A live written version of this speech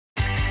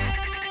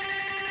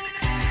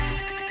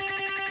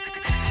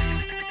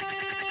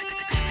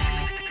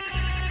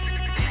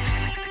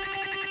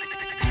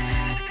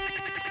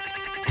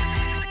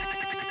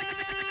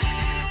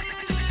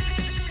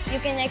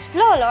can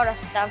explore a lot of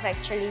stuff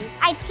actually.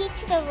 I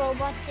teach the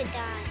robot to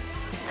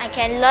dance. I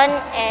can learn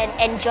and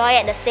enjoy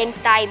at the same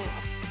time.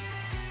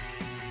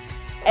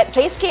 At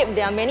PlayScape,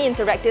 there are many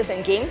interactives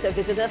and games that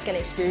visitors can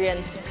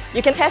experience.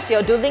 You can test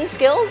your doodling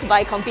skills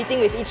by competing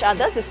with each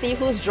other to see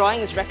whose drawing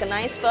is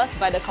recognized first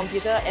by the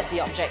computer as the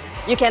object.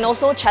 You can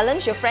also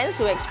challenge your friends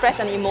to express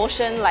an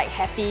emotion like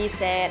happy,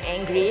 sad,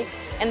 angry,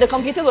 and the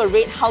computer will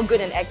rate how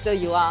good an actor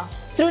you are.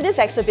 Through this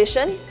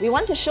exhibition, we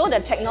want to show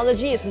that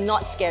technology is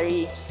not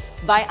scary.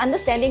 By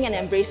understanding and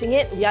embracing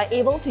it, we are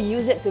able to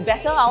use it to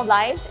better our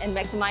lives and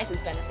maximize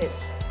its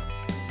benefits.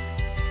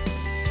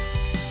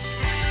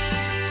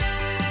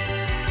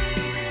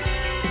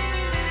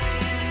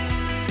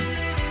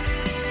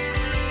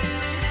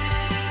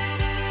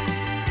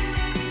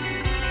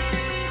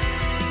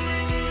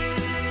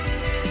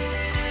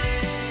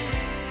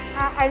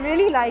 I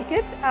really like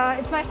it.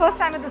 It's my first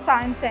time at the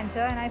Science Centre,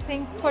 and I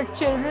think for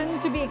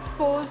children to be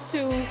exposed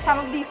to some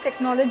of these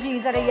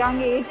technologies at a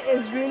young age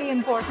is really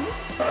important.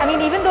 I mean,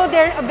 even though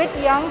they're a bit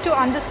young to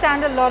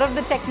understand a lot of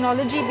the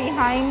technology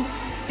behind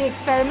the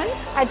experiments,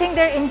 I think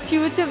they're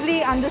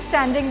intuitively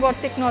understanding what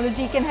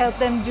technology can help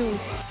them do.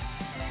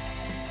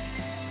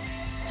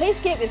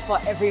 PlayScape is for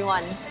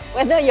everyone.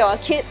 Whether you're a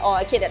kid or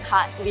a kid at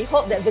heart, we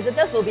hope that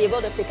visitors will be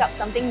able to pick up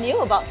something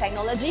new about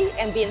technology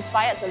and be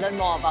inspired to learn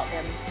more about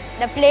them.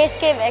 The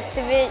PlayScape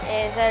exhibit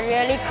is a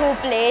really cool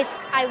place.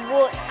 I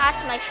would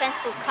ask my friends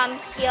to come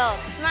here.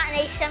 Smart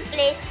Nation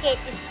PlayScape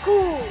is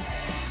cool.